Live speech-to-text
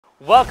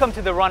Welcome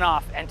to the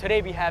runoff, and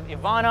today we have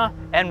Ivana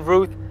and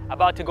Ruth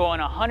about to go on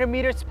a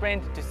 100-meter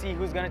sprint to see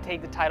who's going to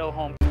take the title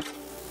home.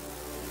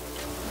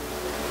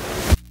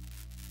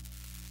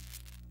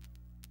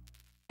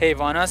 Hey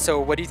Ivana, so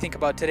what do you think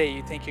about today?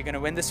 You think you're going to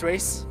win this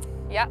race?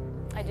 Yeah,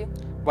 I do.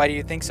 Why do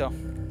you think so?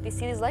 Do you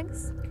see these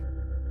legs?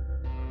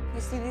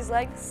 You see these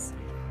legs?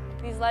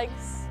 These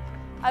legs?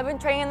 I've been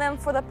training them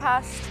for the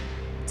past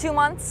 2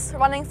 months,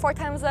 running 4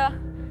 times a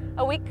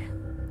week.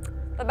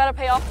 That better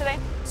pay off today.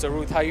 So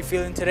Ruth, how are you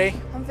feeling today?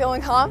 I'm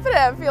feeling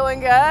confident,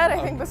 feeling good.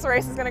 I think this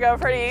race is gonna go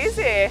pretty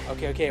easy.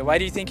 Okay. Why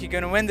do you think you're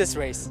gonna win this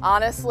race?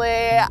 Honestly,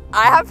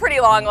 I have pretty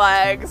long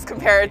legs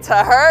compared to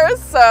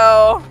hers,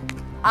 so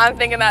I'm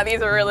thinking that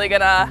these are really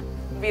gonna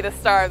be the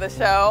star of the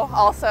show.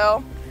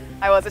 Also,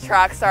 I was a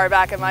track star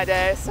back in my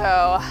day,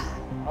 so.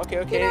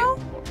 Okay. You know,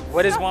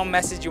 What is one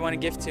message you want to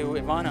give to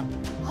Ivana?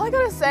 all I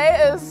gotta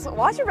say is,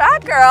 watch your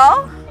back,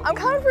 girl. I'm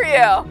coming for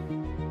you.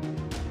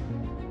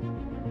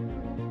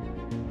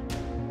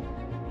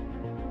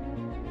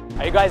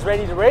 Are you guys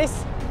ready to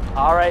race?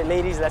 All right,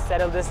 ladies, let's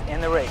settle this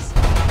in the race.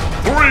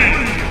 3,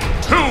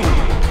 2,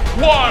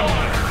 1,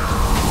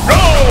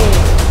 go!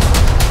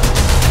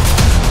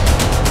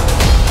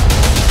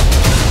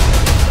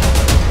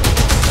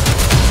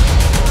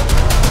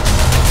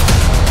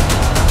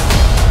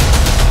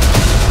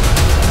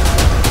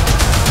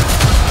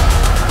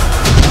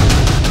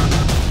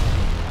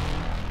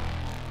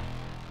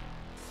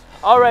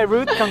 All right,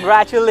 Ruth,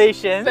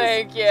 congratulations.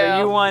 Thank you. So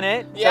you won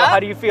it. Yeah. So how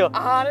do you feel?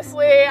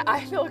 Honestly, I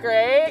feel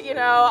great. You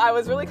know, I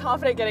was really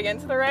confident getting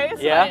into the race.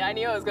 Yeah. I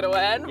knew I was gonna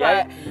win,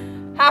 Yeah.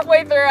 but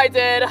halfway through I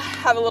did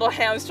have a little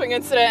hamstring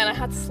incident and I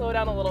had to slow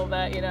down a little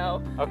bit, you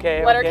know.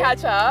 Okay. Let her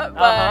catch up,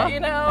 but you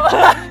know.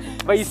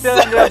 But you still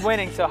ended up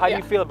winning, so how do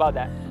you feel about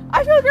that?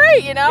 I feel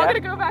great, you know. Yeah. I'm gonna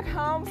go back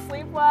home,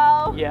 sleep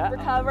well, Yeah.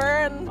 recover,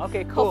 and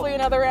Okay, cool. hopefully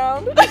another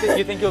round.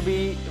 You think you'll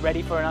be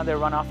ready for another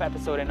runoff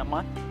episode in a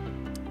month?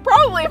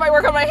 Probably if I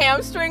work on my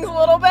hamstrings a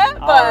little bit,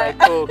 but. All right,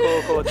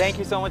 cool. Thank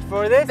you so much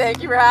for this.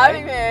 Thank you for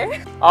having me.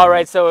 All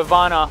right, so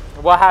Ivana,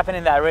 what happened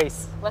in that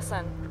race?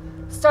 Listen,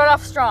 start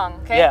off strong,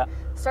 okay? Yeah.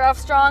 Start off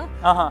strong.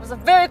 Uh-huh. It was a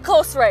very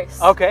close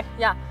race. Okay.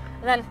 Yeah.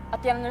 And then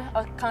at the end,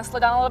 I kind of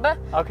slowed down a little bit.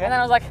 Okay. And then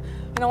I was like,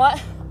 you know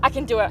what? I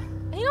can do it.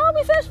 And you know what?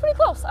 We finished pretty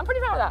close. I'm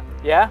pretty proud of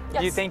that. Yeah? Yes.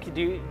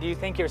 Do you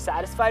think you're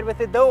satisfied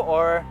with it though,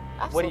 or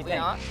what do you Absolutely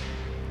think? not.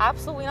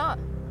 Absolutely not.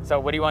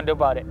 So what do you want to do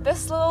about it?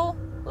 This little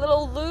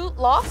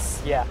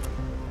loss Yeah.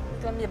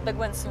 is gonna be a big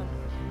win soon.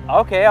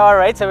 Okay, all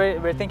right. So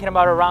we're thinking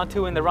about a round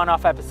 2 in the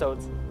runoff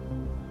episodes.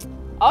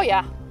 Oh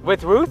yeah.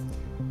 With Ruth.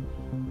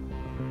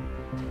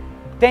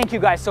 Thank you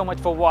guys so much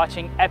for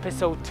watching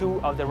episode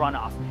 2 of the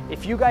runoff.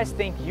 If you guys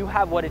think you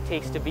have what it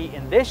takes to be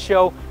in this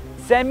show,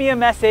 send me a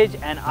message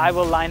and I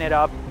will line it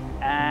up.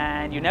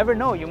 And you never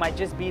know, you might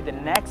just be the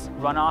next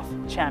runoff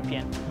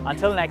champion.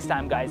 Until next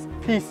time, guys.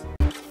 Peace.